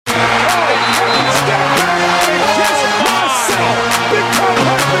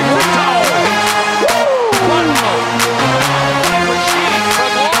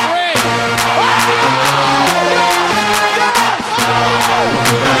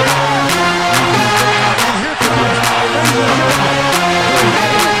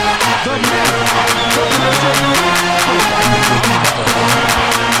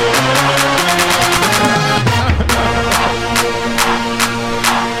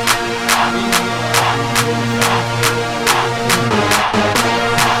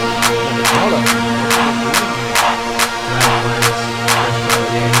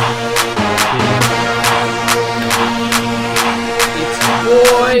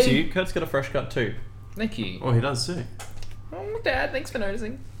Thanks you. Kurt's got a fresh cut too. Thank you. Oh, he does too. Oh, Dad, thanks for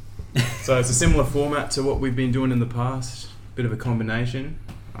noticing. So it's a similar format to what we've been doing in the past. Bit of a combination.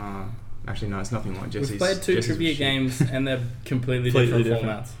 Actually, no, it's nothing like Jesse's. We've played two trivia games and they're completely different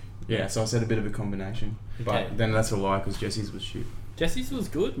formats. Yeah, so I said a bit of a combination. But then that's a lie because Jesse's was shit. Jesse's was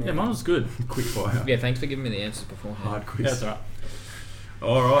good, man. Yeah, mine was good. Quick fire. Yeah, thanks for giving me the answers beforehand. Hard quiz. Yeah, that's alright.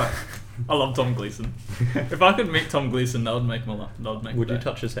 Alright. I love Tom Gleeson. If I could meet Tom Gleeson, that would make my life. Would my you day.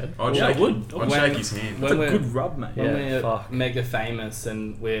 touch his head? I'd Yeah, shake I would. I'd shake his hand. That's a good rub, mate. When Yeah, we're mega famous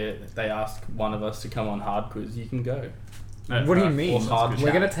and they ask one of us to come on hard quiz, you can go. No, What do you alright. mean? Or hard We're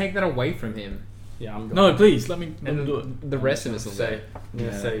chat. going to take that away from him. Yeah, I'm going. No, please let me And do it. the rest of us will say, say. I'm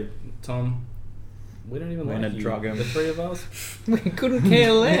gonna say, Tom, we don't even We're like gonna you. drug him. The three of us. We couldn't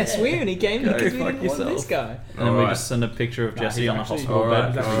care less. We only came Go because we fuck didn't want yourself. this guy. And then we Alright. just send a picture of Nah, Jesse he's on a actually- hospital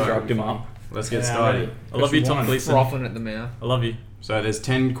alright, bed. alright. We drugged him up. Let's get Yeah, started. ready. I love you, Tom Question Gleeson. Frothing at the mouth. I love you. So there's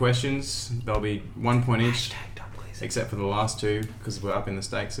 10 questions. There'll be 1 point each, except for the last two because we're up in the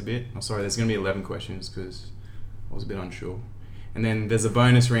stakes a bit. Oh, sorry, there's going to be 11 questions because I was a bit unsure. And then there's a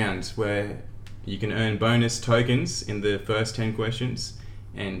bonus round where you can earn bonus tokens in the first 10 questions.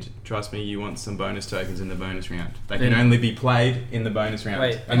 And trust me, you want some bonus tokens in the bonus round. They can only be played in the bonus round.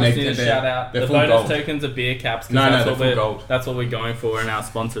 Wait, I and must need to shout out. The full bonus gold. tokens are beer caps. 'cause No, that's they're what full we're- gold. That's what we're going for in our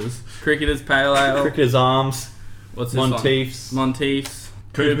sponsors. Cricketers Pale Ale. Cricketers Arms. What's this one? Monteith's. Monteith's.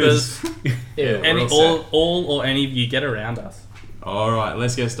 Coopers. Coopers. Yeah, Any, we're all set. all or any of you get around us. All right,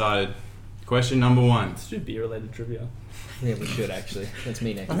 let's get started. Question number 1. Let's do beer related trivia. Yeah, we should actually. That's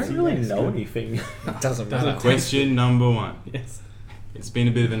me next. I don't really know anything. It doesn't matter. Question number 1. Yes. It's been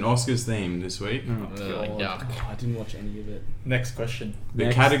a bit of an Oscars theme this week. Yuck. Oh, I didn't watch any of it. Next question. The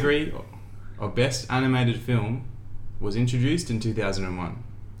Next. category of Best Animated Film was introduced in 2001.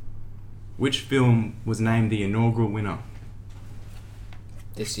 Which film was named the inaugural winner?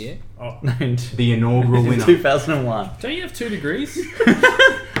 This year? Oh, named The inaugural winner. 2001. Don't you have 2 degrees?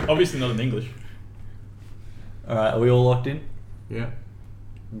 Obviously not in English. Alright, are we all locked in? Yeah.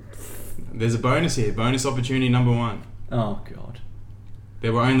 There's a bonus here. Bonus opportunity number 1. Oh, God.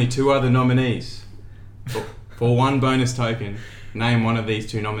 There were only 2 other nominees. For 1 bonus token, name one of these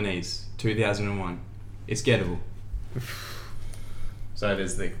 2 nominees. 2001. It's gettable. So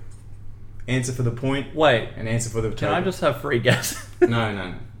there's the answer for the point Wait, and answer for the token. can I just have free guess?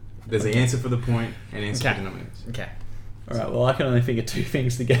 No. There's the answer for the point and answer Okay. for the nominees. Okay. Alright, well, I can only think of 2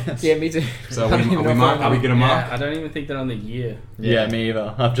 things to guess. Yeah, me too. So I don't even know if are we going to mark? Yeah, I don't even think they're on the year. Yeah, me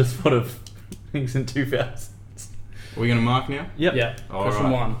either. I've just thought of things in 2000. Are we going to mark now? Yep. Yeah. All Question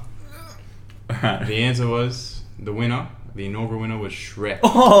right. 1. Alright. The answer was the winner. The inaugural winner was Shrek.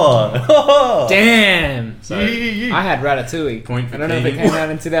 Oh! Damn! So I had Ratatouille. Point for I don't know if it Keegan. came out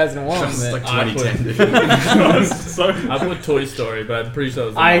in 2001, That's but like I 2010. So, I put Toy Story, but I'm pretty sure it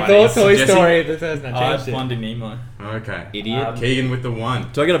was the I 90s. thought Toy Jesse? Story the first time I changed it. Finding Nemo. Okay. Idiot. Keegan with the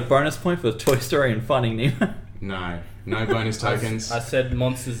 1. Do I get a bonus point for Toy Story and Finding Nemo? No bonus tokens. I said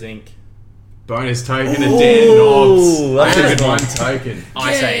Monsters Inc. Bonus token to Dan Knobs. that's I a had good one. 1 token.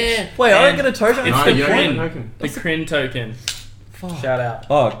 Ice Age. Wait, I don't And get a token. it's No, the you don't get a Crin. token. The Crin token. Shout out.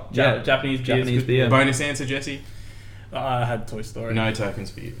 Oh, yeah. Japanese Japanese beer. Bonus answer, Jesse. I had Toy Story. No tokens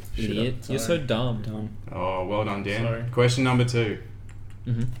for you. Idiot. You're so dumb. Oh, well done, Dan. Sorry. Question number 2.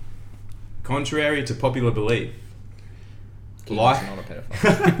 Mm-hmm. Contrary to popular belief, Like, not a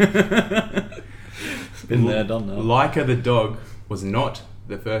pedophile. Been there, done that. Laika the dog was not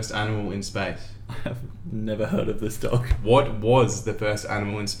the first animal in space. I have never heard of this dog. What was the first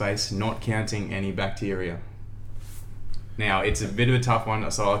animal in space, not counting any bacteria? Now, it's a bit of a tough one,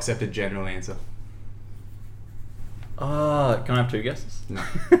 so I'll accept a general answer. Can I have 2 guesses? No.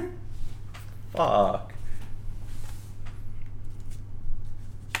 Fuck.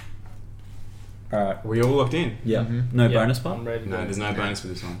 Alright. We all locked in? Yeah. Mhm. No Yeah, bonus part? I'm ready to No, go. there's no bonus for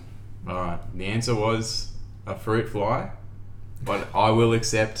this one. Alright, the answer was a fruit fly, but I will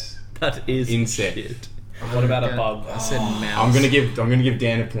accept. That is Insect. shit. What about a bug? I said mouse. I'm gonna give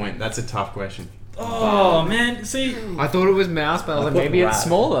Dan a point. That's a tough question. Oh, man. See, I thought it was mouse, but I was like, put maybe rat. it's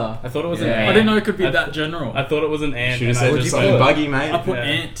smaller. I thought it was an Yeah. ant. I didn't know it could be I that th- general. I thought it was an ant. You should have and I said just something went- buggy, mate. I put Yeah.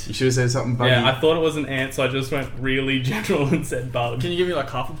 ant. You should have said something buggy. Yeah, I thought it was an ant, so I just went really general and said bug. Can you give me like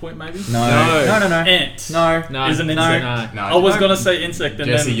half a point maybe? No. No. Ant. No. No, Is an no, insect. no. No. I was going to say insect and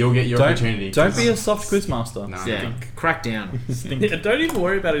Jesse, then... you'll get your Don't- opportunity. Don't be a soft quiz master. No. Yeah, crack down. Yeah, don't even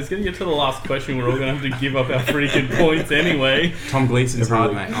worry about it. It's going to get to the last question. We're all going to have to give up our freaking points anyway. Tom Gleason's Every hard,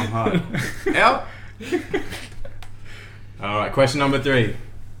 week. mate. I'm hard. Out. Alright, question number 3.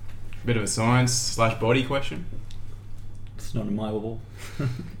 Bit of a science/body question. It's not in my bubble.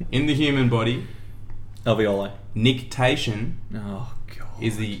 In the human body, Alveoli. nictation Oh,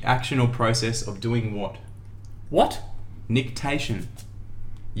 is the action or process of doing what? What? Nictation.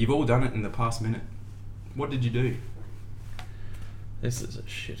 You've all done it in the past minute. What did you do? This is a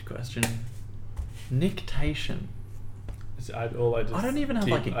shit question. Nictation. I don't even have,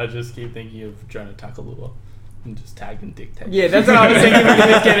 like, a- I just keep thinking of Jonah Takalua and just tag and dictate. Yeah, that's what I was thinking. When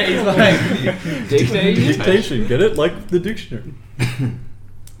you get it, he's like dictation. Dictation. Get it? Like the dictionary.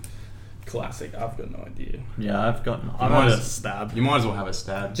 Classic. I've got no idea. Yeah, I've got. I'm might at a as- stab. You might as well have a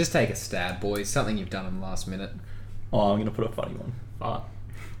stab. Just take a stab, boys. Something you've done in the last minute. Oh, I'm gonna put a funny one. Fart.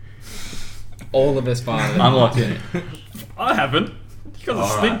 All of us farted. I'm locked in. I haven't. You guys All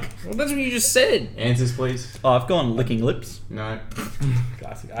stink. right. Well, that's what you just said. Answers, please. Oh, I've gone licking lips. No.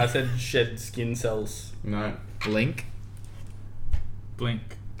 Classic. I said shed skin cells. No. Blink. Blink.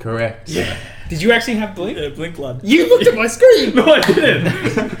 Correct. Yeah. Did you actually have blink? Yeah, blink, lad. You looked at my screen. No, I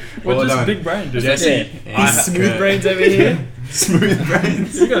didn't. We're Well just done. big brain. Just Jesse. Yeah. These smooth brains over here. Smooth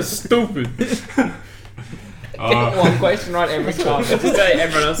brains. You guys stupid. Get one question right every time. Just say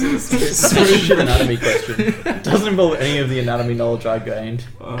everyone else is That's a smooth. shit anatomy question. Doesn't involve any of the anatomy knowledge I gained.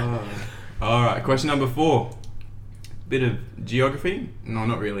 Alright, question number 4. Bit of geography? No,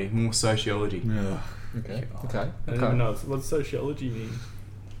 not really. More sociology. Okay. I don't even know. What's sociology mean?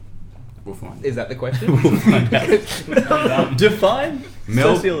 We'll find. Is that the question? We'll find out. Define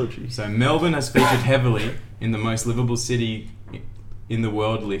Mel- sociology. So Melbourne has featured heavily in the most livable city in the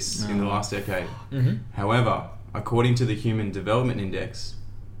world lists in the last decade. Mm-hmm. However, according to the Human Development Index,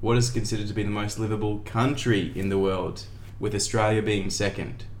 what is considered to be the most livable country in the world, with Australia being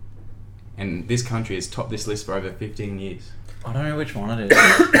second? And this country has topped this list for over 15 years. I don't know which one it is.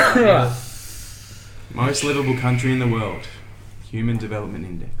 Most livable country in the world. Human Development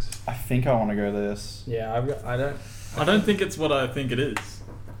Index. I think I want to go this. Yeah, I don't think it's what I think it is.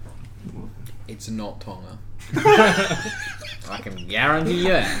 It's not Tonga. I can guarantee you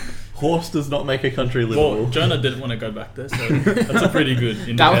that. Horse does not make a country Well, livable. Jonah didn't want to go back there, so that's a pretty good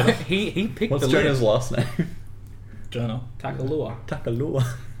That indicator. he picked What's the Jonah's list. last name? Jonah. Takalua. Takalua.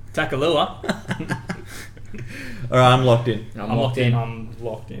 Takalua. Alright, I'm locked in. I'm locked in. I'm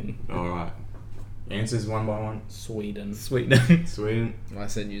locked in. Alright. Answers one by one. Sweden. Sweden. Sweden. I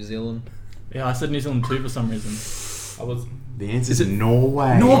said New Zealand. Yeah, I said New Zealand too for some reason. I was. The answer is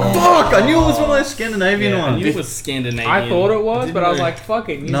Norway. No, fuck! I knew it was one of those Scandinavian Yeah, I ones. knew it was Scandinavian. I thought it was, didn't but I was know. like, fuck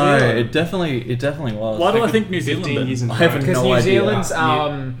it, New No, Zealand. it definitely was. Why do I think New Zealand? 15 then? years in a I row. haven't Because no New idea.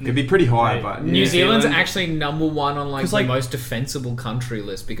 Zealand's Could be pretty high, but New Zealand's Zealand- actually number one on like 'Cause, the like- most defensible country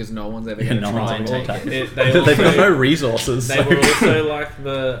list because no one's ever Yeah, going to no one's try and ever take gonna it. take it. They They've got also- no resources. They so- were also like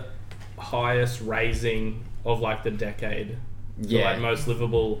the highest raising of like the decade. Yeah. The, like most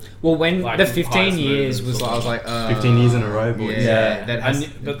livable. Well, when like, the 15 highest years movements was, or I was like, 15 years in a row, boys. Yeah, Yeah. that I has, knew,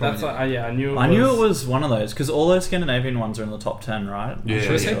 but that's like, I knew. I knew it was one of those because all those Scandinavian ones are in the top 10, right? Yeah,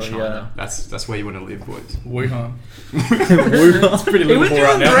 Should I say yeah. China? That's where you want to live, boys. Wuhan. It's Pretty It was livable doing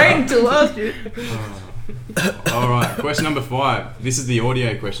right now. great until last year. Alright, question number 5. This is the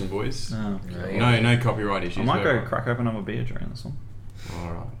audio question, boys. Oh. No copyright issues. I might go Alright. crack open another beer during this one.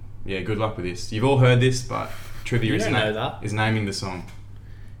 Alright. Yeah, good luck with this. You've all heard this, but trivia You is, don't know that. is naming the song.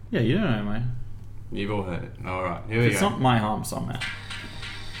 Yeah, you don't know, mate. You've all heard it. Alright, here If we it's go. not My Harm Song, man.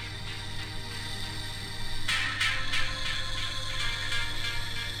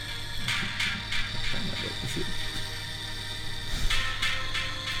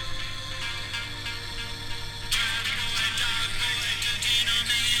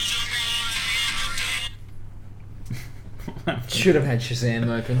 Should have had Shazam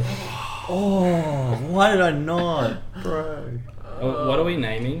open. Oh, why did I not, bro? What are we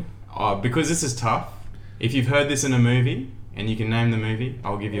naming? Because this is tough. If you've heard this in a movie and you can name the movie,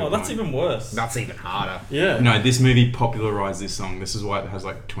 I'll give you a Oh, that's point. even worse. That's even harder. Yeah. No, this movie popularized this song. This is why it has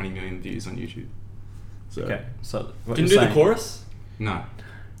like 20 million views on YouTube. So, Okay, so what Can you you're do the saying- chorus? No.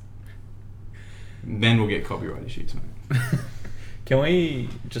 Then we'll get copyright issues, mate. Can we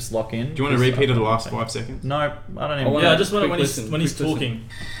just lock in? Do you want to repeat of the last 5 seconds? No, I don't even. wanna- Yeah, I just want it quick when he's listen, when he's quick listen. talking.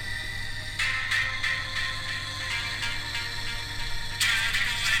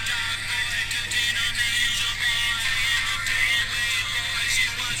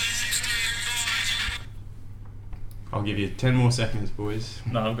 I'll give you 10 more seconds, boys.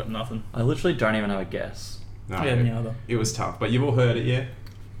 No, I've got nothing. I literally don't even have a guess. No, Yeah, me either. it was tough, but you've all heard it, yeah?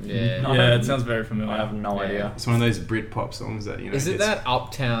 Yeah. No. Yeah, it sounds very familiar. I have no Yeah. idea. It's one of those Britpop songs that, you know... Is it gets- that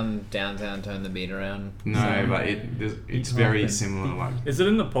Uptown, Downtown, Turn the Beat Around? No, No. but it's very similar, like... Is it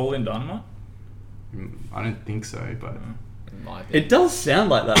in Napoleon Dynamite? I don't think so, but... It might be. It does sound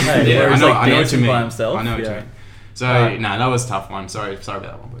like that, hey? Yeah, where I he's know, like I know what you dancing mean. by himself. I know what yeah. you mean. So, Alright. no, that was a tough one. Sorry about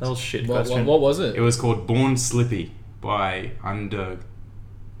that one, boys. That was shit What question. was it? It was called Born Slippy by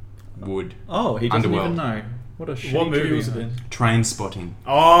Wood. Oh, he doesn't Underworld. even know. What a shitty What movie trivia. was it in? Train Spotting.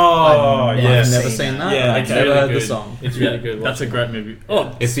 Oh, I've yes. never seen that. Yeah, I've it's never really heard the good. song. It's really good. That's a great movie.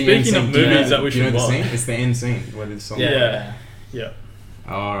 Oh, It's the end speaking of scene. Do you know movies that we do you know should the watch. scene? It's the end scene where the song. Yeah. Yeah.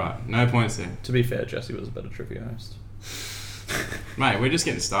 All right, no points there, To be fair, Jesse was a better trivia host. mate. We're just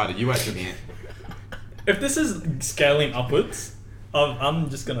getting started. You wait till the end. If this is scaling upwards, I'm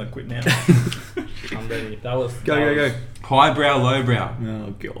just gonna quit now. I'm ready. That was Go. Highbrow, lowbrow.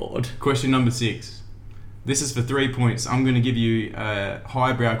 Oh, God. Question number 6. This is for 3 points. I'm going to give you a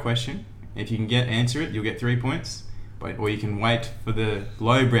highbrow question. If you can answer it, you'll get 3 points. Or you can wait for the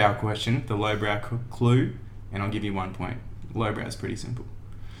lowbrow question, the lowbrow clue, and I'll give you 1 point. Lowbrow is pretty simple.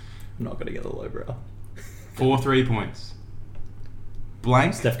 I'm not going to get the lowbrow. For 3 points.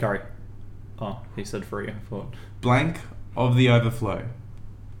 Blank, Steph Curry. Oh, he said free, I thought. blank of the overflow.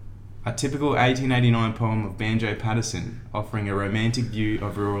 A typical 1889 poem of Banjo Patterson offering a romantic view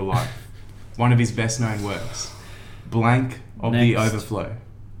of rural life. One of his best known works. Blank of the Next. overflow.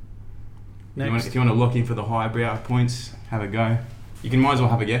 Next. If you want to lock in for the highbrow points, have a go. You can might as well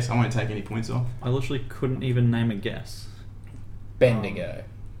have a guess. I won't take any points off. I literally couldn't even name a guess. Bendigo.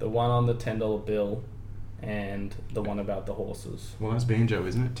 the one on the $10 bill and the one about the horses. Well, that's banjo,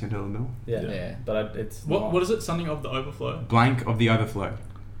 isn't it? $10 bill. Yeah. Yeah. But it's What not. what is it? Something of the overflow. Blank of the overflow.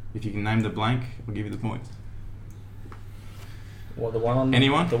 If you can name the blank, I'll give you the points. Well, the one on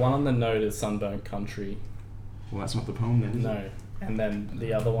Anyone? The one on the note is Sunburnt Country. Well, that's not the poem then, is it? No. And then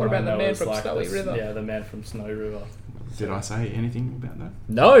the other one What about I the know man is from like Snowy this- River? Yeah, the man from Snow River. Did I say anything about that?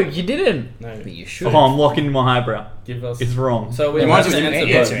 No, you didn't. No. But you should. Oh, I'm locking my highbrow. Give us. It's wrong. So we You have might, to as well,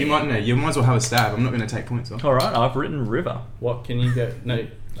 answer answer both. you might as well have a stab. I'm not going to take points off. Alright, I've written river. What can you go? No.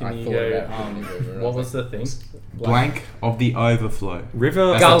 Can I you thought go? about putting it over, I What was was the thing? Blank of the overflow.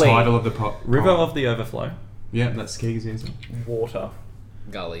 River That's Gully. the title of the River poem. of the Overflow. Yeah, that's Keegan's answer. Water.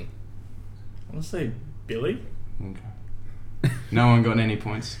 Gully. I'm gonna say Billy. Okay. No one got any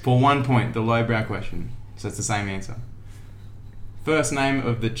points. For 1 point, the lowbrow question. So it's the same answer. First name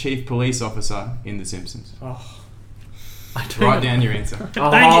of the chief police officer in The Simpsons. Oh, I don't, Write down your answer.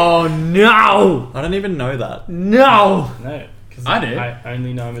 Oh no! I don't even know that. No! No. Because I do. I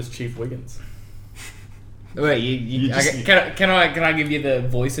only know him as Chief Wiggins. Wait, You just- okay, can I give you the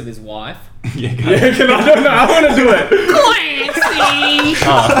voice of his wife? Yeah, go. I don't know. I want to do it. Clancy.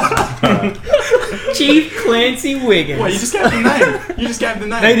 Chief Clancy Wiggins. What, you just gave the name? You just gave the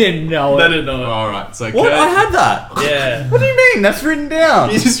name? They didn't know They it. didn't know it. Alright, so What? Kurt, I had that? Yeah. What do you mean? That's written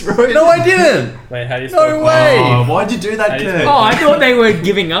down. you just wrote it. No, I didn't. Wait, how do you No spell? way. Oh, why'd you do that, How do you Kurt? spell- Oh, I thought they were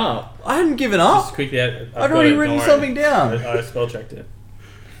giving up. I hadn't given Just up. quickly, I'd already written something down. I spell checked it.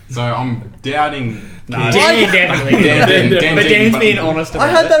 So I'm doubting. Nah, Keegan. Dan definitely Dan- did. Dan- But Dan- Dan's Dan- being honest about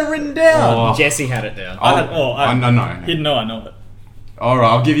I had it. that written down. Oh. Jesse had it down. I know. Oh, He'd know I know it.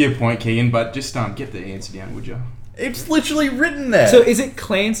 Alright, I'll give you a point, Keegan, but just get the answer down, would you? It's literally written there. So is it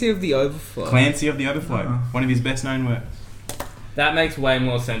Clancy of the Overflow? Clancy of the Overflow. One of his best known works. That makes way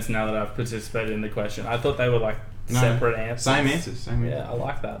more sense now that I've participated in the question. I thought they were like No, separate answers. Same answers, same Yeah, answers. I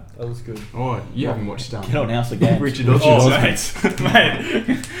like that. That was good. Oh, you haven't watched Get on House again. Richard Oh, Dawson's. mate.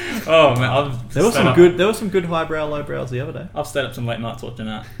 Mate. Oh man, I've There was stayed some up- good. There was some good highbrow, lowbrows the other day. I've stayed up some late nights watching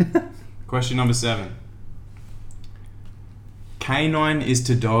that. Question number 7. Canine is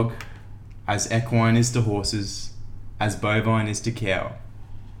to dog, as equine is to horses, as bovine is to cow.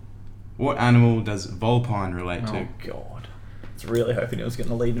 What animal does vulpine relate to? Oh God! I was really hoping it was going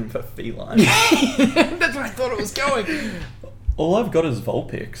to lead in for feline. That's where I thought it was going. All I've got is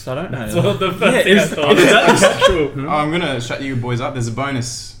Vulpix. I don't know. So the first Yeah, thing I is- thought is that- is that true? Oh, I'm going to shut you boys up. There's a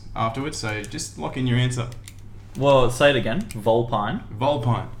bonus afterwards, so just lock in your answer. Well, say it again. Vulpine.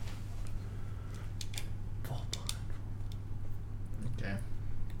 Vulpine. Okay.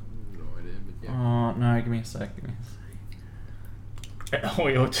 Oh no! Give me a sec. Oh,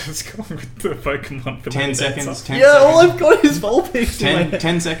 you're just going with the Pokemon for 10 the seconds. answer. 10 Yeah, all seconds. I've got is Vulpix.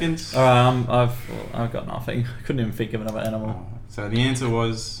 10 seconds. I've got nothing. I couldn't even think of another animal. So the answer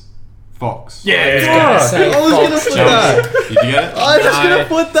was fox. Yeah, I was Oh, gonna say I was gonna fox. put Chelsea. that. Did you get it? I was No. gonna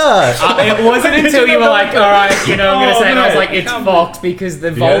put that. It wasn't until you were like, alright, I'm gonna say it. I was like, it's Come Fox because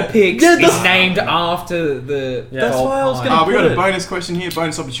the Yeah. Vulpix Yeah, is that's- named after the. That's why I was Vulpine. gonna- We got put a it. bonus question here.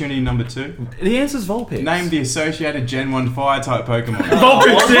 Bonus opportunity number 2. The answer's Vulpix. Name the associated Gen 1 fire type Pokemon.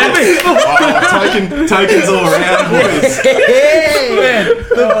 Vulpix. Tokens all around, boys.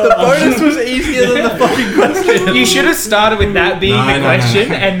 The bonus was easier than the fucking question. You should have started with that being No, the no, question,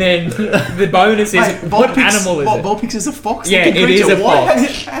 no. and then the bonus is what animal is it? Vulpix is a fox. Yeah, looking it is creature. a Why-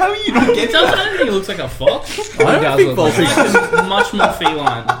 fox. How are you not It getting doesn't that? think he looks like a fox. I don't think Does look Vulpix. It's much more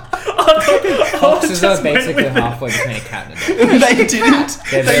feline. Foxes are basically halfway between a cat and a dog. They didn't.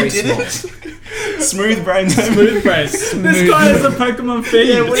 They're very didn't. small. Smooth brains. Smooth brains. This guy is a Pokemon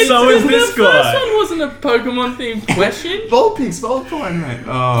fiend. what So is this The first guy. one wasn't a Pokemon themed question. Vulpix, Volpine, mate.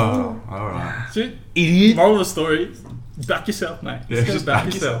 Oh, alright. Idiot. Moral of the story: back yourself, mate. Yeah, just back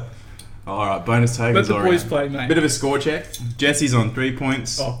yourself. Alright, bonus Let tokens the all boys around. play, mate. Bit of a score check. Jesse's on 3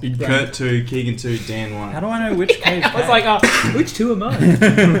 points. Oh, big brain. Kurt 2, Keegan 2, Dan 1. How do I know which cave? I was like, which two am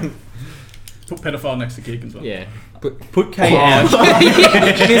I? Put pedophile next to Keegan's one. Yeah. Put KM.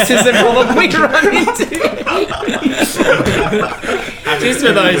 This is the problem we run into. Just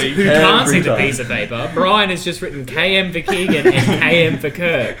for those who can't see the time. piece of paper, Brian has just written KM for Keegan and KM for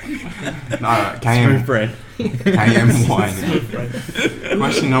Kurt. Alright, Smooth KM. brain. KM wine.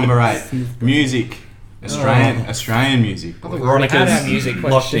 Question number 8. Music. Australian music. Veronica's music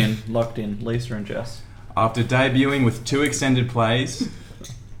question. Locked in. Lisa and Jess. After debuting with 2 extended plays,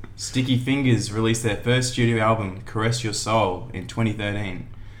 Sticky Fingers released their first studio album, Caress Your Soul, in 2013.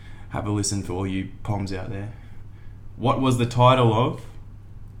 Have a listen for all you poms out there. What was the title of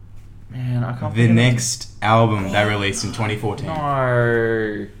Man, I can't. the next album they released in 2014? No.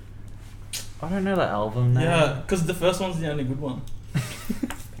 I don't know the album name. Yeah, because the first one's the only good one.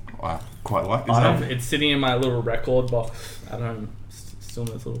 I quite like this I don't- album. It's sitting in my little record box at home, still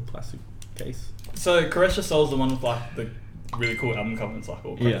in this little plastic case. So Caress Your Soul's the one with like the really cool album cover. It's like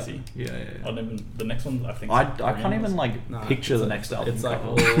all crazy. Yeah. I don't even, the next one I think. I can't even like Nah, picture the next album. It's like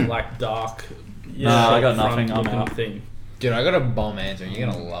cover. all like dark. Nah, I got front nothing, I'm looking out. Thing. Dude, I got a bomb answer. You're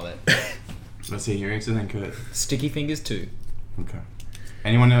gonna love it. Let's hear your answer then, Kurt. Sticky Fingers 2. Okay.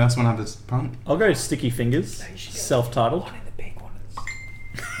 Anyone else want to have this punt? I'll go Sticky Fingers. Self-titled.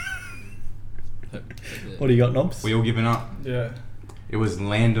 What do you got, Knobs? We all given up. Yeah. It was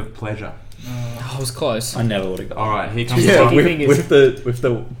Land of Pleasure. I was close. I never would have got. Alright, here comes Yeah, some, with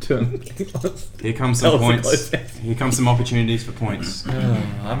the term. here comes That some was a points. close answer. Here comes some opportunities for points. I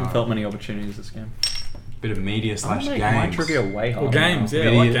haven't felt many opportunities this game. Bit of media slash I make my games. trivia way harder. Well, games, now. yeah,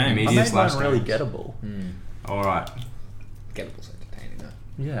 Media- like games. media- I made slash mine really games. gettable. Alright. Getable's entertaining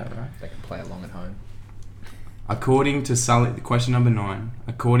though. Yeah, right. They can play along at home. According to Sully, question number 9.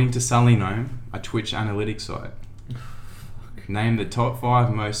 According to Sully Gnome, a Twitch analytics site, name the top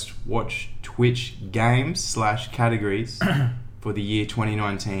 5 most watched Twitch games slash categories for the year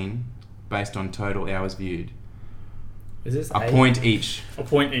 2019 based on total hours viewed. Is this A point each A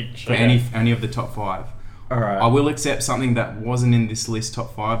point each. for any of the top 5. Alright. I will accept something that wasn't in this list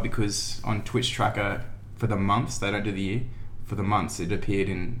top 5 because on Twitch Tracker for the months, they don't do the year, for the months it appeared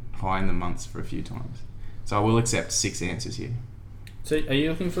high in the months for a few times. So I will accept 6 answers here. So are you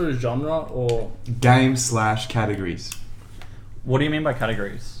looking for a genre or? Games slash categories. What do you mean by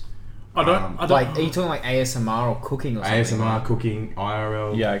categories? I don't. Like, are you talking like ASMR or cooking or something? ASMR, cooking,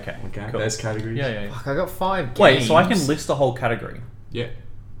 IRL. Yeah, okay. Okay, Cool. those categories. Yeah. Fuck, I got 5 games. Wait, so I can list a whole category? Yeah.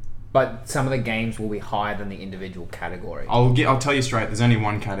 But some of the games will be higher than the individual category. I'll tell you straight, there's only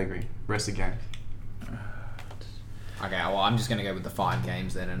one category. Rest of games. Okay, well, I'm just going to go with the 5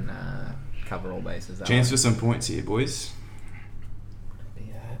 games then and cover all bases. That Chance way. for some points here, boys.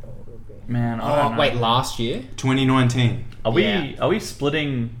 Man, I Oh, don't know. wait, last year? 2019. Are we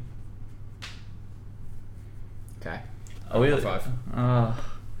splitting? Okay. Are we? High five.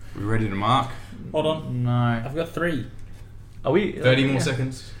 We ready to mark? Hold on. No. I've got 3. Are we? 30 more yeah.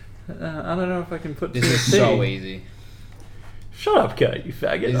 seconds. I don't know if I can put This two is C. so easy. Shut up, Kurt, you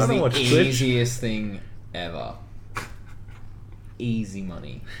faggot. This I is don't the watch Twitch. easiest thing ever. Easy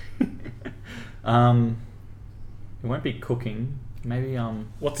money. It won't be cooking. Maybe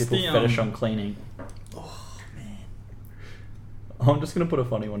What's people the, fetish on cleaning. Oh man. I'm just gonna put a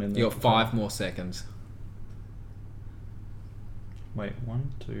funny one in there. You got 5 more seconds. Wait,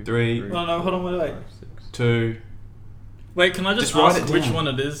 1, 2, 3. No, hold on, wait. 2. Wait, can I just Just write ask it which down. one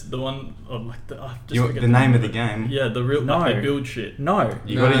it is? The one, like the. The name of the game. Yeah, the real. No. Like, they build shit. No.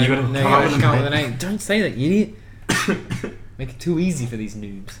 You gotta no, come you up gotta with a come up name. with a name. Don't say that, you idiot. Make it too easy for these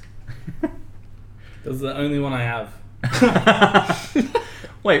noobs. That's the only one I have.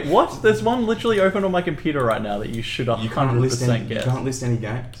 Wait, what? There's one literally open on my computer right now that you should 100% You can't list any. You guess. can't list any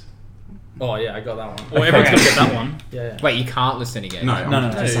games. Oh yeah, I got that one. Well, everyone's gonna get that one. Yeah. Wait, you can't list any games? No, No,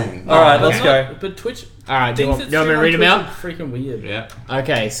 I'm no, just no. saying. Alright, let's But go. not- But Twitch. Alright, do you things want that me to stream on read them Twitch out? are Freaking weird. Yeah.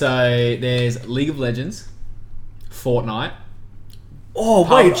 Okay, so there's League of Legends, Fortnite, Oh,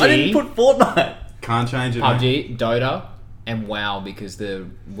 wait, I PUBG. didn't put Fortnite. Can't change it. mate. PUBG, Dota, and WoW because the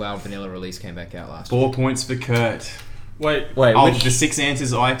WoW vanilla release came back out last year. 4 points for Kurt. Wait. Wait, Oh, which? the 6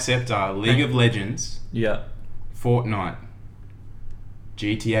 answers I accept are League of Legends, Yeah. Fortnite,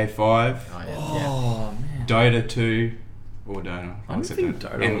 GTA 5, Oh, yeah. Oh, man. Dota 2, or Dota. I don't think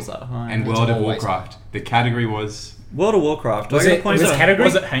Dota was that high. And It's World of always Warcraft. The category was... World of Warcraft. Do Was I get a it, point was for- category?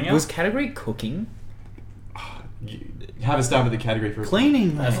 was it Hangout? Was category cooking? Have a stab at the category for...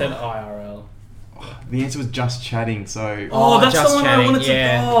 Cleaning, I mate. said IRL. The answer was just chatting, so... Oh, that's just the one I chatting, wanted to.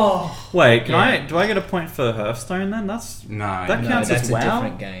 yeah. Oh. Wait, Yeah. do I get a point for Hearthstone then? That's No. That No, counts that's as a WoW?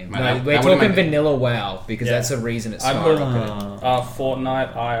 different game. Man, No, that we're wouldn't talking make- vanilla WoW because Yeah. that's the reason it's I put- skyrocketed.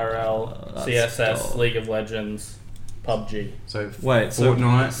 Fortnite, IRL, that's CSS, dull. League of Legends, PUBG. So Wait, so-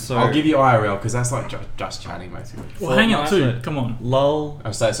 Fortnite. so- I'll give you IRL because that's like just chatting basically. Well, Hangout too. Fortnite. Come on. LOL.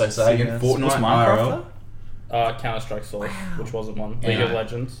 Oh, so again, CS. Fortnite, Was Minecraft IRL. there? Counter-Strike Source, which wasn't one. League Yeah. of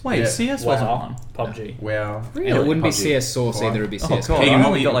Legends. Wait, Yeah. CS WoW, wasn't one. PUBG. Wow. Really? It wouldn't be PUBG. CS Source Why? either, it would be Oh CS god, Keegan, I what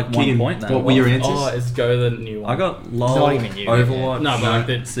only were got you- like Keegan, 1 point then. what were your answers? Oh, it's Go the new one. I got LOL, not even you, Overwatch, No, but like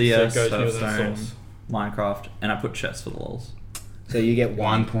the CS, so it goes newer than Hearthstone, Source. Minecraft, and I put chess for the lols. So you get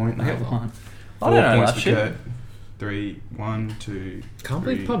 1 point. I got 1. I 4 don't know points that for shit. Kurt. 3, 1, 2. Can't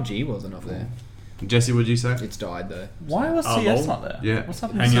believe PUBG wasn't up there. Jesse, what'd you say? It's died though. Why was Oh, CS lol. not there? Yeah. What's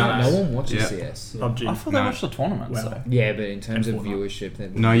happening? Hang to on. CS? No one watches Yeah. CS. PUBG. I thought No. they watched the tournaments. Well. though. Yeah, but in terms of And Fortnite. viewership,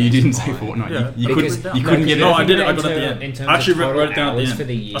 then No, you didn't say high. Fortnite. Yeah. You Because- couldn't. no, You couldn't because get No, it. I did it. I in got it at the ter- end. In terms I actually of total wrote it down at the hours end. for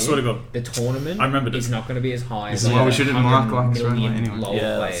the year, I swear to God. the tournament I remembered it. is not going to be as high This as is why we like shouldn't 100 mark like straight away million anyway. LOL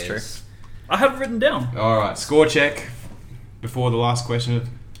Yeah, that's players. I have it written down. All right, score check before the last question of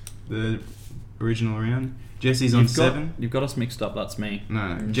the original round. Jesse's on 7. You've got us mixed up. That's me.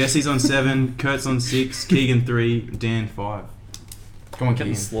 No. Jesse's on 7. Kurt's on 6. Keegan 3. Dan 5. Come on,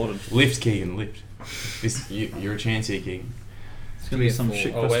 Getting Keegan. slaughtered. Lift, Keegan. Lift. You're a chance here, Keegan. It's gonna be some Four.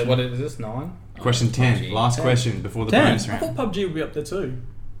 shit Oh question. wait, what is this? 9? Question 10. PUBG. Last 10. question before the 10. bonus I thought round. PUBG would be up there too.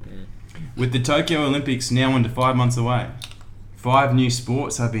 With the Tokyo Olympics now under 5 months away, 5 new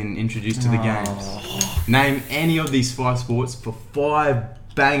sports have been introduced to the games. Name any of these 5 sports for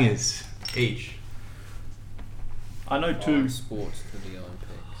 5 bangers each. I know 2. Sports for the Olympics.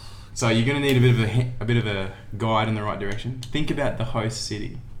 So you're going to need a bit of a guide in the right direction. Think about the host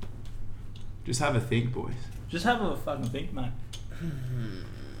city. Just have a think, boys. Just have a fucking think, mate.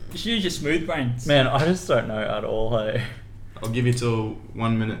 Just use your smooth brains. Man, I just don't know at all. Hey. I'll give you till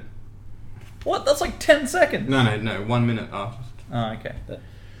 1 minute. What? That's like 10 seconds. No, 1 minute after. Oh, okay.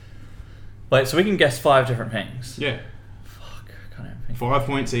 Wait, so we can guess 5 different things. Yeah. Fuck, I can't even think. 5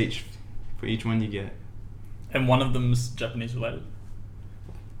 points each for each one you get. And one of them's Japanese related.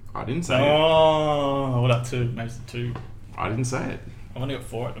 I didn't say it. Oh, what up 2? Maybe it's 2. I didn't say it. I've only got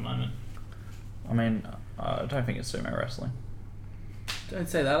 4 at the moment. I mean, I don't think it's sumo wrestling. Don't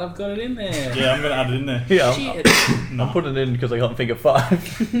say that. I've got it in there. Yeah, I'm gonna add it in there. Yeah, Shit. No. I'm putting it in because I can't think of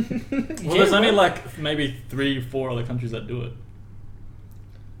 5. Well, there's only like maybe 3, 4 other countries that do it.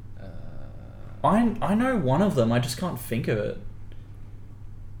 I know one of them, I just can't think of it.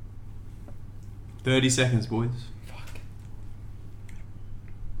 30 seconds, boys.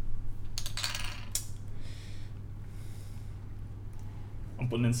 I'm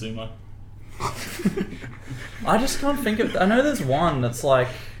putting in sumo. I just can't think of. I know there's one that's like.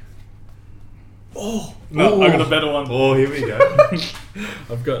 Oh no, I got a better one. Oh, here we go.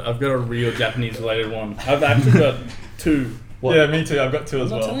 I've got a real Japanese related one. I've actually got 2. What? Yeah, me too. I've got 2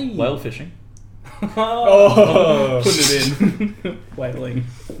 as I'm not well. telling you. Whale fishing. Oh, put it in. Whaling.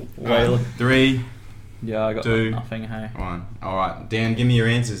 Whale. 3, Yeah, I got 2. nothing. Hey. 1. All right, Dan, give me your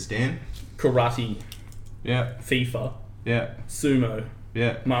answers, Dan. Karate, Yeah, FIFA, yeah, sumo,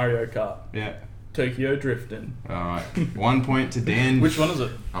 yeah, Mario Kart, yeah. Tokyo drifting. All right, 1 point to Dan. Which one is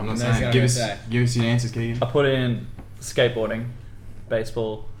it? I'm not No, saying. he's Give gonna us, say. give us your answers, Keegan. I put in skateboarding,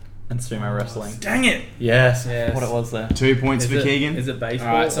 baseball, and sumo wrestling. Dang it! Yes, Yes. what it was there. 2 points Is for it, Keegan. Is it baseball?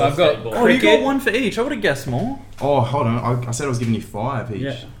 Alright, so or I've got- skateboard? Oh, you got Cricket. 1 for each. I would have guessed more. Oh, hold on. I said I was giving you 5 each.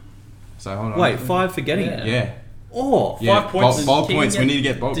 Yeah. So hold on. Wait, 5 for getting Yeah. it. Yeah. Oh, Yeah. 5 points. Bulk Can you points. We get- need to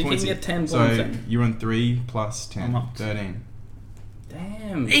get bulk can you points. get 10 so points then? you're on 3 plus 10. I'm up. 13.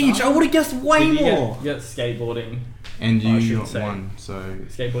 Damn. each. I would have guessed way Did you more. get skateboarding, And I you should got say. 1. So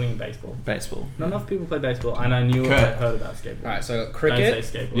skateboarding and baseball. Baseball. Not enough people play baseball, and I knew I Kurt. heard about skateboarding. Alright, so I got Don't cricket,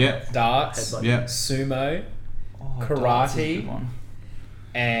 say skateboarding. yeah, darts, Headbutt. yeah. sumo, Oh, Karate. darts is a good one.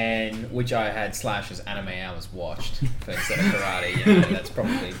 and which I had slash as anime hours watched for instead of karate. You know, that's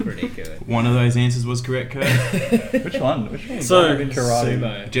probably pretty good. One of those answers was correct, Kurt. Which one? Which one? So- karate.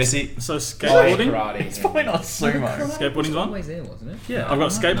 Sumo. Jesse. So Oh, skateboarding. karate. It's probably not sumo. Skateboarding's one? Always there, wasn't it? Yeah, I've got No,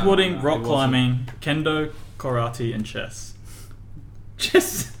 skateboarding, no, rock it wasn't. climbing, kendo, karate, and chess.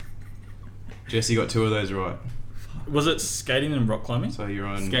 Just. Jesse got 2 of those right. Was it skating and rock climbing? So you're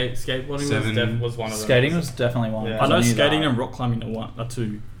on. Skateboarding 7. was one of them. Skating was definitely one. I know knew skating that. and rock climbing are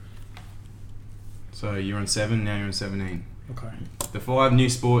 2. So you're on 7. Now you're on 17. Okay. The 5 new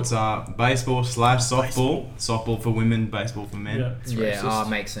sports are baseball / softball. Softball for women, baseball for men. Yeah. It's Yeah, racist.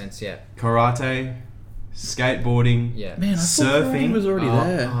 makes sense. Yeah, Karate, skateboarding, yeah. Man, I thought surfing, karate was already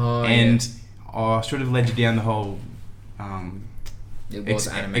there. and I should have led you down the whole it was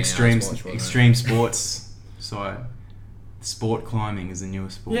anime. extreme I was watching, wasn't it? extreme sports. So, sport climbing is the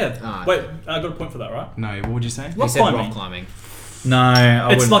newest sport. Yeah. Ah, Wait, I got a point for that, right? No, what would you say? He Rock said climbing. rock climbing. No,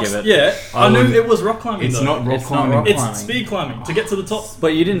 I It's wouldn't like, give it. yeah, I I knew wouldn't- it was rock climbing. It's though. not rock It's not climbing. rock It's climbing. speed climbing to get to the top.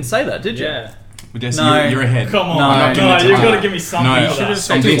 But you didn't say that, did you? Yeah. Jesse, No. you're ahead. Come on, No, no, I'm not you've gonna got to tell give me something. No, for should that. have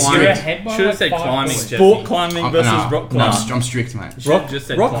said being strict. Should have said climbing, Jesse. Sport climbing versus Nah, rock no, climbing. I'm strict, mate. Should've just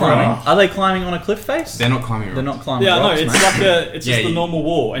said Rock climbing? climbing. Are they climbing on a cliff face? They're not climbing. They're rocks. not climbing Yeah, no, rocks, it's mate. like it's Yeah, just the you- normal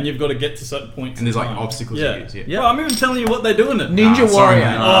wall, and you've got to get to certain points. And there's in like time. obstacles Yeah. you use. Yeah. Yeah. Bro, I'm even telling you what they're doing it. Ninja Sorry, Warrior.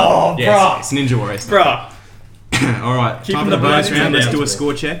 mate. Oh, Yes, bruh. it's Ninja Warrior. Bruh. All right, Keeping time for the the bonus bonus round. Let's down. do a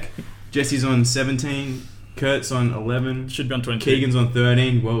score check. Jesse's on 17. Kurt's on 11. Should be on 20. Keegan's on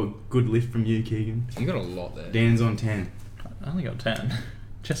 13. Well, good lift from you, Keegan. You got a lot there. Dan's on 10. I only got 10.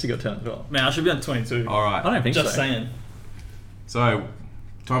 Jesse got 10 as well. Man, I should be on 22. All right. I don't think Just so. saying. So,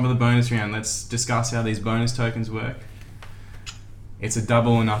 time for the bonus round. Let's discuss how these bonus tokens work. It's a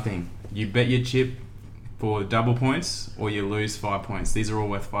double or nothing. You bet your chip for double points, or you lose 5 points. These are all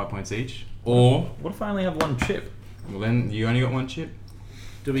worth 5 points each. Or, What if I only have one chip? well, then you only got one chip.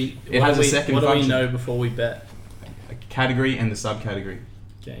 Do we? It has a second What do we function. know before we bet? A category and the subcategory.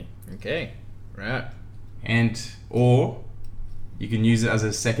 Okay. Okay, right. Or you can use it as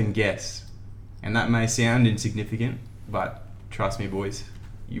a second guess. And that may sound insignificant, but trust me, boys,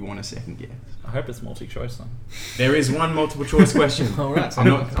 you want a second guess. I hope it's multi-choice then. There is one multiple choice question. All right.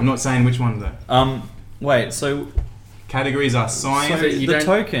 I'm not saying which one though. Wait, so Categories are science. So you the don't-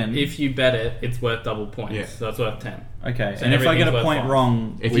 token... If you bet it, it's worth double points. Yeah. So that's worth 10. Okay, So and if I get everything's a worth point 5.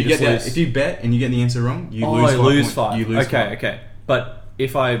 wrong, If we you just get lose... that, if you bet and you get the answer wrong, you I lose 5 lose points. 5. You lose okay, 5. okay. But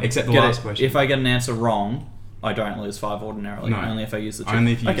if I Except the get last it, question. if I get an answer wrong, I don't lose 5 ordinarily. No. Only if I use the chip.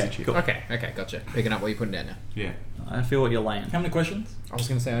 Only if you use okay, the chip. Cool. Okay, gotcha. Picking up what you're putting down now. Yeah. I feel what you're laying. How many questions? I was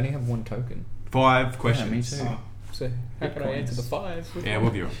going to say I only have one token. 5 questions. Yeah, me too. So how can I answer the 5? Yeah,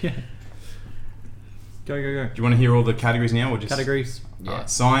 we'll be right. Yeah. Go. Do you want to hear all the categories now, or just Categories. Yeah. Alright,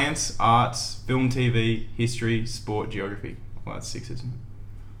 science, arts, film, TV, history, sport, geography. Well, that's 6, isn't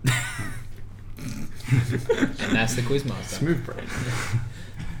it? And that's the quizmaster. Smooth brain.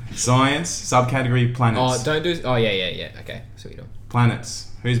 Science, subcategory, Oh, planets. don't do. Oh, yeah. Okay, sweet.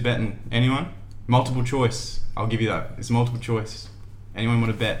 Planets. Who's betting? Anyone? Multiple choice. I'll give you that. It's multiple choice. Anyone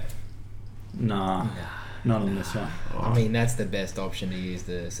want to bet? Nah. Not on this one. I mean, that's the best option to use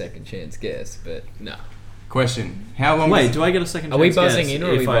the second chance guess, but no. Question. How long? Wait, does- do I get a second Are chance we buzzing guess in or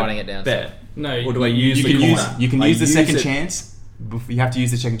are we if I writing it down? Bet? No. Or do I use you the can use corner? you can I use the second it, chance. You have to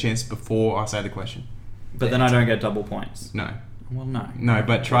use the second chance before I say the question. But then I don't get double points. No, Well, no. no.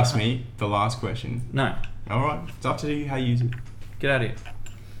 But trust me, the last question. No. All right, it's up to you how you use it. Get out of here.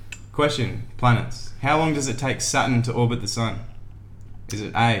 Question. Planets. How long does it take Saturn to orbit the Sun? Is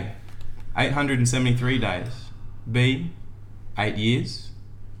it A, 873 days, B, 8 years,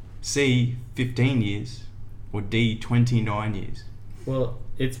 C, 15 years, or D, 29 years? Well,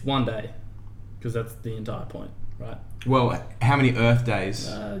 it's 1 day. Because that's the entire point, right? Well, how many Earth days?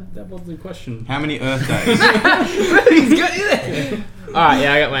 That was the question. How many Earth days? He's got you there. All right,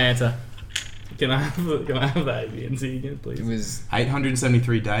 yeah, I got my answer. Can I have the A, B, and C again, please? It was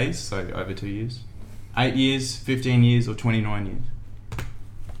 873 days, so over 2 years. 8 years, 15 years, or 29 years?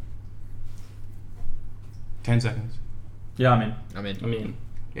 10 seconds. Yeah, I'm in. I mean,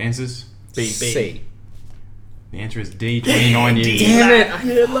 Answers? B. C. The answer is D, 29 years. Damn it!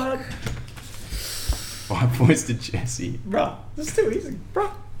 Yeah, lad. 5 points to Jesse. Bruh, this is too easy.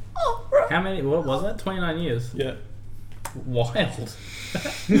 Bruh. Oh, bruh. How many? What was that? 29 years. Yeah. Wild.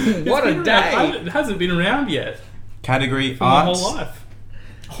 What a day! It hasn't been around yet. Category For my arts. whole life.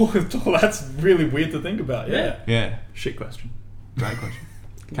 Oh, that's really weird to think about. Yeah. Yeah, Shit question. great question.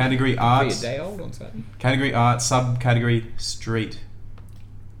 Category Be a arts. day old on Saturday. Category arts, subcategory street.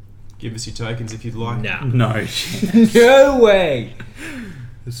 Give us your tokens if you'd like. No shit. No way!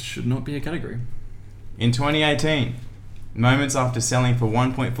 This should not be a category. In 2018, moments after selling for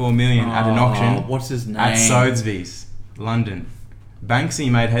 1.4 million at an auction What's his name? at Sotheby's, London,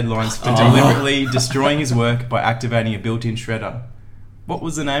 Banksy made headlines for Oh. deliberately destroying his work by activating a built-in shredder. What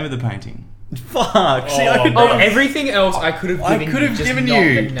was the name of the painting? Fuck. See, I could Oh, not- everything else I could have I given could you. have just given not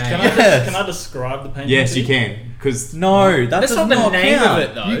you. the name. Yes. Can I describe the painting? Yes, to you can, because No, that That's does not the name of count.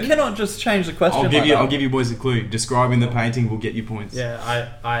 it, though. You cannot just change the question. I'll give like you. that. I'll give you boys a clue. Describing the painting will get you points. Yeah,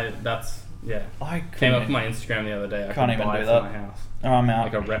 I that's Yeah. I Came up couldn't. on my Instagram the other day. I Can't could even buy do it that. for my house. Oh, I'm out.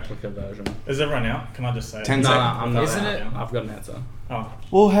 Like a replica version. Is everyone out? Can I just say? 10 No, seconds. I'm not. Isn't out. it? I've got an answer. Oh.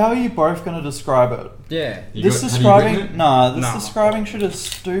 Well, how are you both going to describe it? Yeah. You This got- have you written describing... it? Nah, this Nah. describing shit is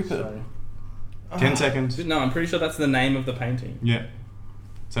stupid. Sorry. 10 seconds. No, I'm pretty sure that's the name of the painting. Yeah.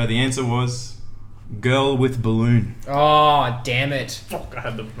 So the answer was Girl with Balloon. Oh, damn it. Fuck, I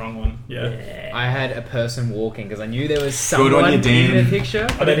had the wrong one. Yeah. I had a person walking because I knew there was Good on someone you, Dan. in the picture.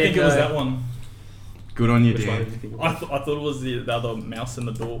 I didn't think it was that one. Good on you, Which one did Dan. you think? I thought it was the other mouse in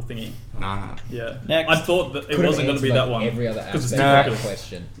the door thingy. Nah. Yeah. Next. I thought that it Could've wasn't going to be answered, that like, one. Every other 'Cause it's aspect too of the popular.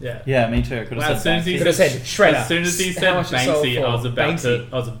 question. Yeah. Yeah, me too. Could Well, have as said soon as he Banksy. Could have said Shredder. As soon as he How said much it sold Banksy, for? I was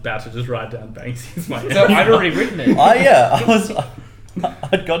about Banksy. to just write down Banksy's my So I'd already written it. Oh, yeah.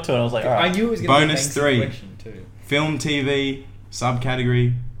 I'd got to it and I was like, I alright. knew it was going to be a Bonus Banksy 3. question too. Film, TV,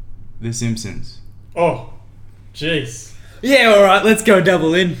 subcategory, The Simpsons. Oh, jeez. Yeah, all right. Let's go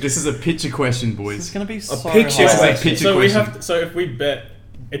double in. This is a picture question, This is boys. going to be so picture hard. question. Picture So question. we have. So if we bet,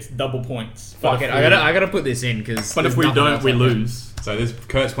 it's double points. But Fuck if it. we- I gotta put this in because. But if we don't, we lose. So this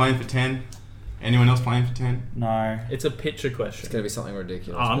Kurt's playing for 10. Anyone else playing for 10? No. It's a picture It's question. gonna be something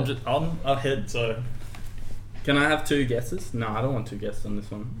ridiculous. but- I'm ahead. So Can I have 2 guesses? No, I don't want 2 guesses on this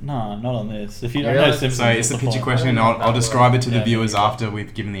one. No, not on this. If you don't Yeah, know so Simpsons, So it's the what's picture point? question, and I don't know I'll that describe it to the Yeah, viewers yeah. after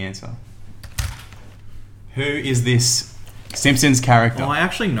we've given the answer. Who is this Simpsons character? Oh, I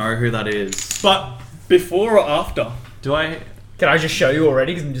actually know who that is. but before or after? Do I? Can I just show you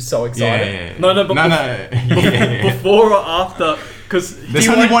already? Because I'm just so excited. yeah. No, but no. Yeah. Before or after? Because There's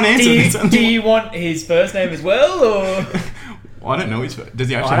only one answer. There's Do only you want his first name as well, or? I don't know his first. Does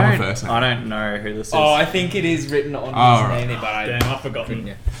he actually have a first name? I don't know who this is. Oh, I think it is written on Oh, his right. name, but I damn, I've forgotten.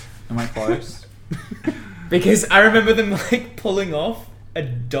 Yeah. Am I close? Because I remember them like pulling off a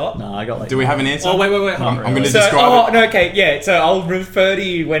dot. No, I got like. Do we have an answer? Oh wait. I'm going to So, describe it. no, okay, yeah. So I'll refer to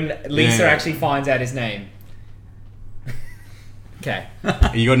you when Lisa Yeah. actually finds out his name. Okay.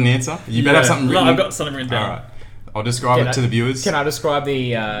 You got an answer? You better have something written. No, I've got something written down. Alright. I'll describe it to the viewers. Can I describe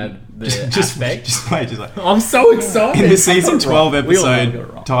the just aspect? just play. Just like I'm so excited. in the season got it wrong. 12 We all know we got it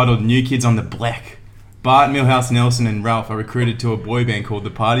episode wrong. titled "New Kids on the Block," Bart, Milhouse, Nelson, and Ralph are recruited to a boy band called the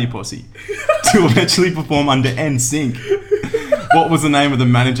Party Posse to eventually perform under NSYNC. What was the name of the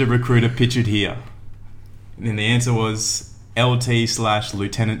manager recruiter pictured here? And then the answer was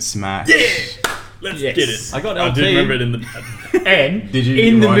LT/Lieutenant Smash. Let's Yes. get it. I got I LT. do remember it in the. And Did you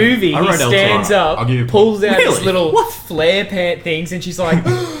in the write- movie, I he wrote LT. stands I'll up, give you a point. pulls out Really? his little flare pant things, and she's like,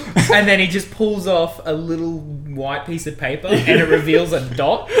 and then he just pulls off a little white piece of paper, and it reveals a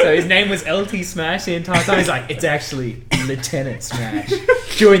dot. So his name was LT Smash the entire time. He's like, it's actually Lieutenant Smash.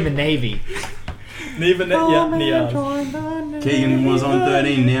 Joined the Navy. Keegan Keegan was on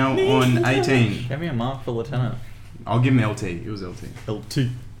 13, now on 18. Give me a mark for Lieutenant. I'll give him LT. It was LT. LT.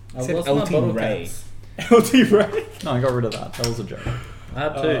 I Said lost my LT bottle Ray. caps. LT Ray. No, I got rid of that. That was a joke. I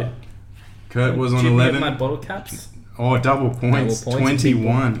had 2. Kurt was on Did you get 11. my bottle caps? Oh, double points. Double points,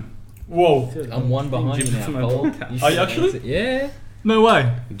 21. Whoa. I'm one behind you Jim now, for my Cole. ball cap. You Are you should actually? answer- Yeah. No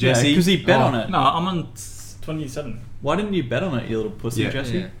way. Jesse. Because he bet Oh, on it. No, I'm on 27. Why didn't you bet on it, you little pussy, Yeah.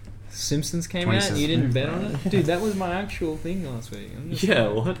 Jesse? Yeah. Simpsons came out and you 27. didn't bet on it? Dude, that was my actual thing last week. I'm just- Yeah,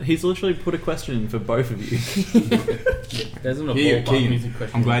 what? He's literally put a question in for both of you. There's a Here, ballpark Keegan. music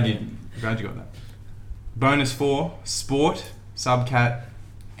question. I'm glad you got that. Bonus 4. Sport. Subcat.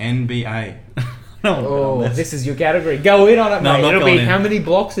 NBA. No one bet Oh, on this. this is your category. Go in on it, No, I'm mate. not It'll going be in. how many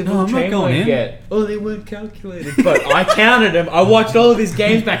blocks did No, I'm not Chain going in. get? Oh, they weren't calculated. But I counted them. I watched all of his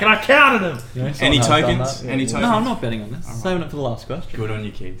games back and I counted them. You know, Any someone has done tokens? that. Any tokens? No, I'm not betting on this. Alright. Saving it for the last question. Good on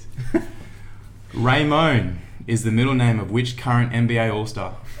you, kids. Raymond is the middle name of which current NBA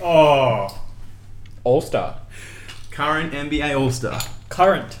All-Star? Oh. All-Star. Current NBA All-Star.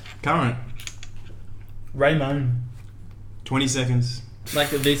 Current. Current. Raymond. 20 seconds. Like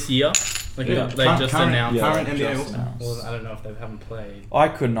this year? Like Yeah. they Current- just current- announced. yeah, current NBA just All-Star. announced. Well, I don't know if they haven't played. I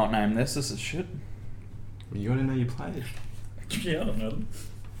could not name this. This is shit. You gotta know your players. Yeah, I don't know.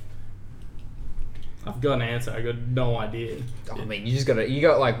 I've got an answer. I got no idea. Oh, I mean, you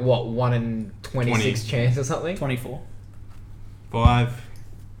got like, what, 1 in 26 20. chance or something? 24. 5,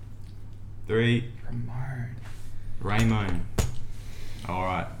 3, Ramon. Raymond.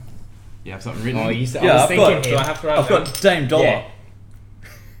 Alright. You have something written? Oh, you said, Yeah, I was I've thinking got- Do him. I have to write I've down? got Dame Dollar. Yeah.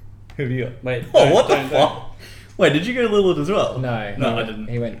 Who have you got? Wait. Oh, don't- what the don't- fuck? Wait, did you go Lillard as well? No, No, I didn't.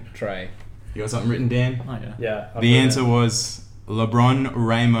 He went Trey. You got something written, Dan? Oh, yeah. Yeah. I've The got answer it. was LeBron,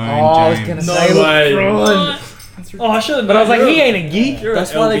 Raymond, Oh, I was James. gonna No say way. LeBron. Oh, I should have. But I was like, he ain't a geek.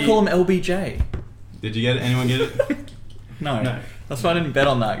 That's why they call him LBJ. Did you get it? Anyone get it? No. No. That's why I didn't bet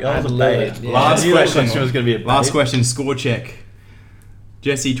on that. That I was a blew bait. it, yeah. Last I knew that question. question was going to be a bait. Last question, score check.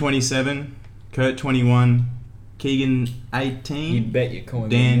 Jesse 27, Kurt 21, Keegan You 18, bet your coin.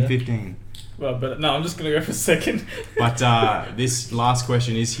 Dan yeah. 15. Well, but no, I'm just gonna go for second. But this last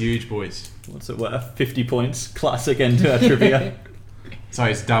question is huge, boys. What's it worth? 50 points. Classic end to our trivia. So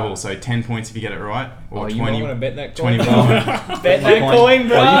it's double, so 10 points if you get it right, or Oh, you might 20. want to bet that coin. 21. Bet that coin,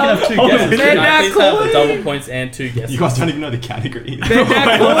 bro. Oh, you can have 2 guesses. Bet Can I that please have the coin. double points and 2 guesses? You guys don't even know the category. Bet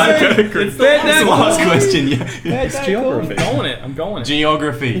that coin. Bet That's that the last coin. question, yeah. Bet It's that geography. coin. I'm going it. I'm going it.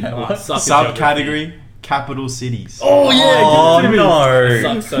 Geography. Oh, I suck at geography. Subcategory, capital cities. Oh, yeah, give it to me. no.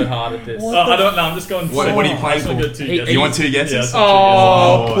 I suck so hard at this. Oh, I don't know. I'm just going. What are you playing I'm for? gonna go 2 He- guesses. You want 2 guesses? Yeah, that's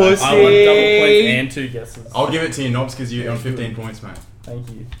Oh, pussy. I want double points and 2 guesses. I'll give it to you, Knobs, because you're on 15 points, mate.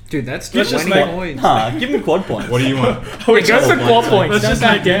 Thank you. Dude, that's Let's just 20 make- points. Nah, give me quad points. What do you want? It goes for quad points. Let's Don't just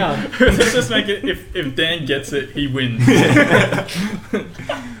back make down. Let's just make it. If Dan gets it, he wins.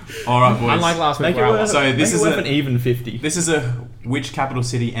 All right, boys. Unlike last week, Make it where I worth, was. So make this it is worth a- an even 50. This is a which capital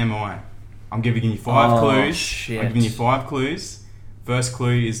city am I? I'm giving you 5 Oh, clues. shit. I'm giving you 5 clues. First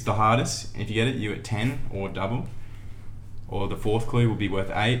clue is the hardest. If you get it, you get 10 or double. Or the 4th clue will be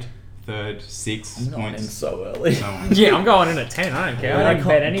worth 8. Third, 6 I'm going in points. so early. So on. Yeah, I'm going in at 10. I don't care. I don't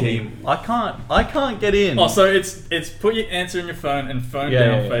bet anything. I can't get in. Oh, so it's put your answer in your phone and phone Yeah,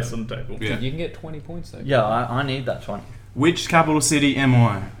 down, yeah, face on the table. Yeah. You can get 20 points though. Yeah, I need that 20. Which capital city am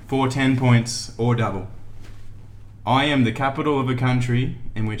I? For 10 points or double. I am the capital of a country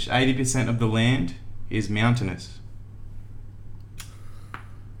in which 80% of the land is mountainous.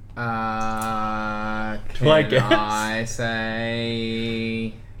 Can I guess? I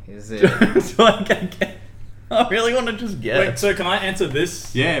say... Is it... So I really want to just Wait, guess. so can I answer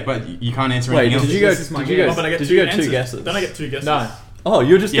this? Yeah, but you can't answer Wait, anything else. did you go? This is my Did you guess. go? Oh, but I get Did 2 you go answers. 2 guesses? Don't I get 2 guesses? No. Oh,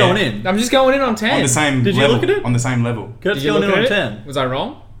 you're just Yeah. going in. I'm just going in on 10. On the same Did you level. look at it? On the same level. Kurt's Did you going look in on at 10. it? Was I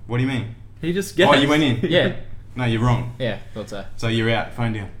wrong? What do you mean? He just guessed. Oh, you went in. Yeah. No, you're wrong. Yeah, thought so. So you're out.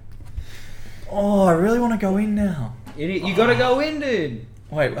 Phone down. Oh, I really want to go in now. Idiot, you gotta go in, dude.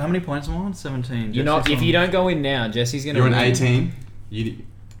 Wait, how many points am I on? 17. You're not. Jesse's If you on- don't go in now, Jesse's gonna. You're on win. 18.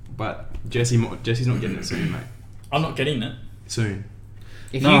 But Jesse's not getting it soon, mate. I'm not getting it. Soon.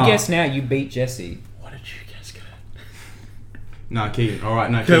 If Nah. you guess now, you beat Jesse. What did you guess, Kurt? No, Keegan. All right,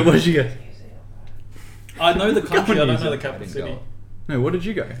 no, Kurt, Keegan. what did you guess? I know the country. I don't use know the it. capital city. No, what did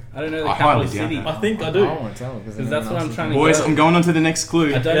you go? I don't know the I capital highly doubt city. that. I think I I do. don't want to tell Because that's what I'm trying to Boys, go. I'm going on to the next clue.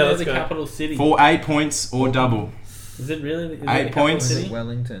 I don't Yeah, know let's the go. capital city. For 8 points or double. Is it really? Is it 8 the capital points. city?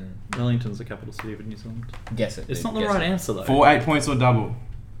 Wellington. Wellington's the capital city of New Zealand. Guess it. It's dude. not the Guess right it. answer though. For 8 points or double.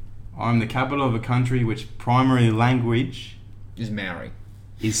 I'm the capital of a country which primary language Is Maori.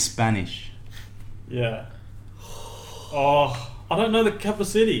 is Spanish. Yeah. Oh, I don't know the capital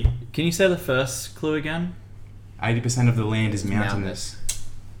city. Can you say the first clue again? 80% of the land is mountainous. Mountainous.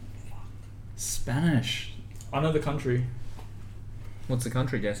 Spanish. I know the country. What's the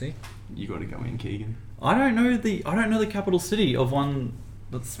country, Jesse? You got to go in, Keegan. I don't know the capital city of one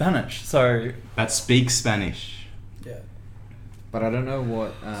that's Spanish. So That speaks Spanish. Yeah. But I don't know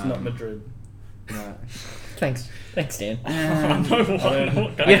what. It's not Madrid. No. Thanks, Dan. I know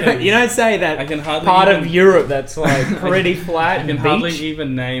what You don't say that. I can hardly part even, of Europe that's like pretty flat I can and hardly beach.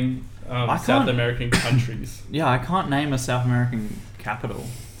 even name I South can't- American countries. yeah, I can't name a South American capital.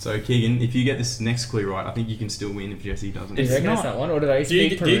 So, Keegan, if you get this next clue right, I think you can still win if Jesse doesn't. Do you It's reckon that's not. that one, or did I Do you,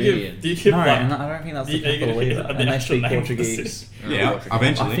 speak do you Peruvian? give? Do you give No, like? and I don't think that's the you- are you capital gonna either. get the And they actual speak name of the Portuguese. city? Yeah, Portugal.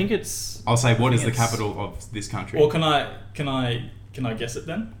 eventually. I think it's. I'll say, what is the it's- capital of this country? Or can I guess it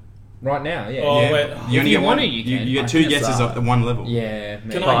then? Right now, yeah. Oh, Yeah. wait. You If only you get want one. to, you can. You I get 2 think it's guesses that. at one level. Yeah,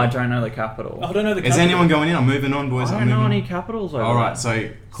 maybe. Can But I don't know the capital. I don't know the Is capital. anyone going in? I'm moving on, boys. I I'm don't know moving any on. capitals over Alright, there.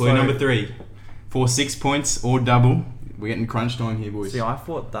 so clue So- number 3. For 6 points or double. We're getting crunch time here, boys. See, I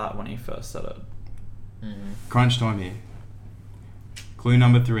thought that when he first said it. Crunch time here. Clue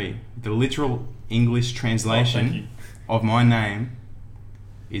number 3. The literal English Oh, thank you. translation of my name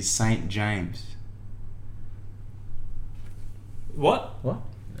is Saint James. What? What?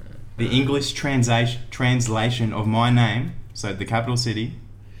 The English translation of my name, so the capital city,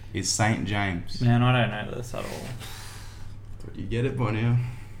 is Saint James. Man, I don't know this at all. Thought you get it by now.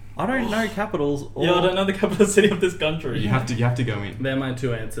 I don't know capitals. Or Yeah, I don't know the capital city of this country. You have to go in. They're my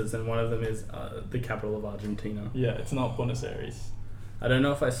 2 answers, and one of them is the capital of Argentina. Yeah, it's not Buenos Aires. I don't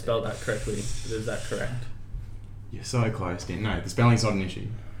know if I spelled that correctly, but is that correct? You're so close, Dan. No, the spelling's not an issue.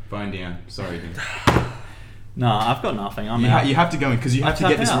 Phone down. Sorry, Dan. Nah, I've got nothing. I'm You, out. you have to go in because you have I to tap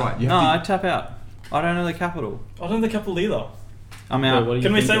get this out. right. You No, I have tap out. I don't know the capital. I don't know the capital either. I'm Wait, out. what are you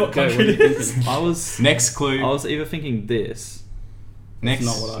Can we say thinking? what Go, country are you it is? thinking? I was. to... Next clue. I was either thinking this, Next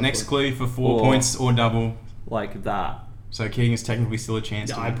not what I next thought. clue for 4 Or- points or double. like that. So Keegan's technically still a chance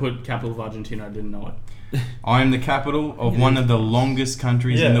Yeah, to I win. put capital of Argentina. I didn't know it. I am the capital of one of the longest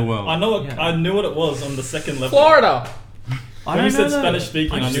countries in the world. I know. What, Yeah. I knew what it was on the second level. Florida. I When you don't said know Spanish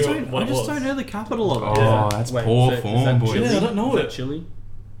speaking, I knew what I it just was. don't know the capital of it. Oh, Yeah. that's Wait, poor is form, that boys. Chile? Yeah, I don't know Is that it. Chile?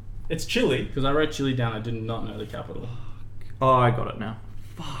 It's Chile. Because I wrote Chile down. I did not know the capital. Oh, I got it now.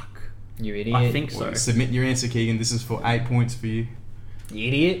 Fuck. You idiot. I think so. Well, submit your answer, Keegan. This is for 8 points for you. You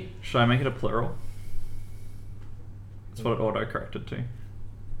idiot. Should I make it a plural? That's what it auto-corrected to.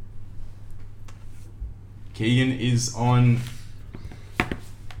 Keegan is on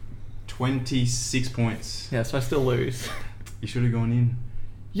 26 points. Yeah, so I still lose. You should have gone in.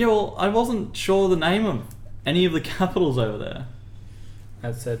 Yeah, well, I wasn't sure the name of any of the capitals over there.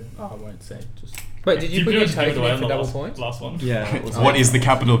 I said, I won't say. Just Wait, did you put your take it taken away in on for the double last, points? last one? Yeah. It was What is the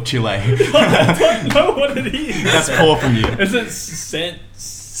capital of Chile? I don't know what it is. That's poor from you. Is it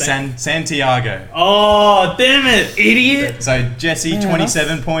Santiago. Oh, damn it! Idiot. So Jesse, Man,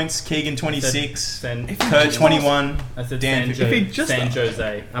 27 points. Keegan, 26. San, Kurt, 21. I said Dan, San, if he jo- just- San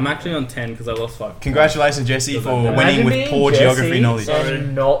Jose. I'm actually on 10 because I lost 5. Congratulations, Jesse, for Imagine winning with poor geography knowledge. Sorry.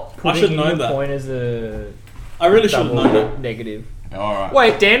 And not I putting should know your that. point as a I really should have double known that. negative. Alright.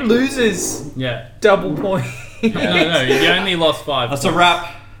 Wait, Dan loses Yeah. double point. No, you only lost 5. That's a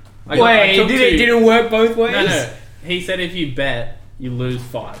wrap. I got- I Wait, took did it 2. didn't work both ways? No. He said if you bet, you lose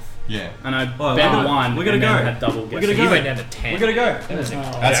 5. Yeah. And I Oh, bet right. 1. We're gonna and then go. had double We're guesses. gonna You go. went down to 10. We're gonna go. That's a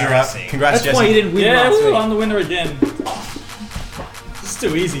wrap. Congrats, That's why you Jesse. didn't win Yeah, last week. I'm the winner again. This is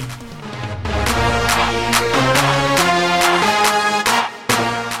too easy.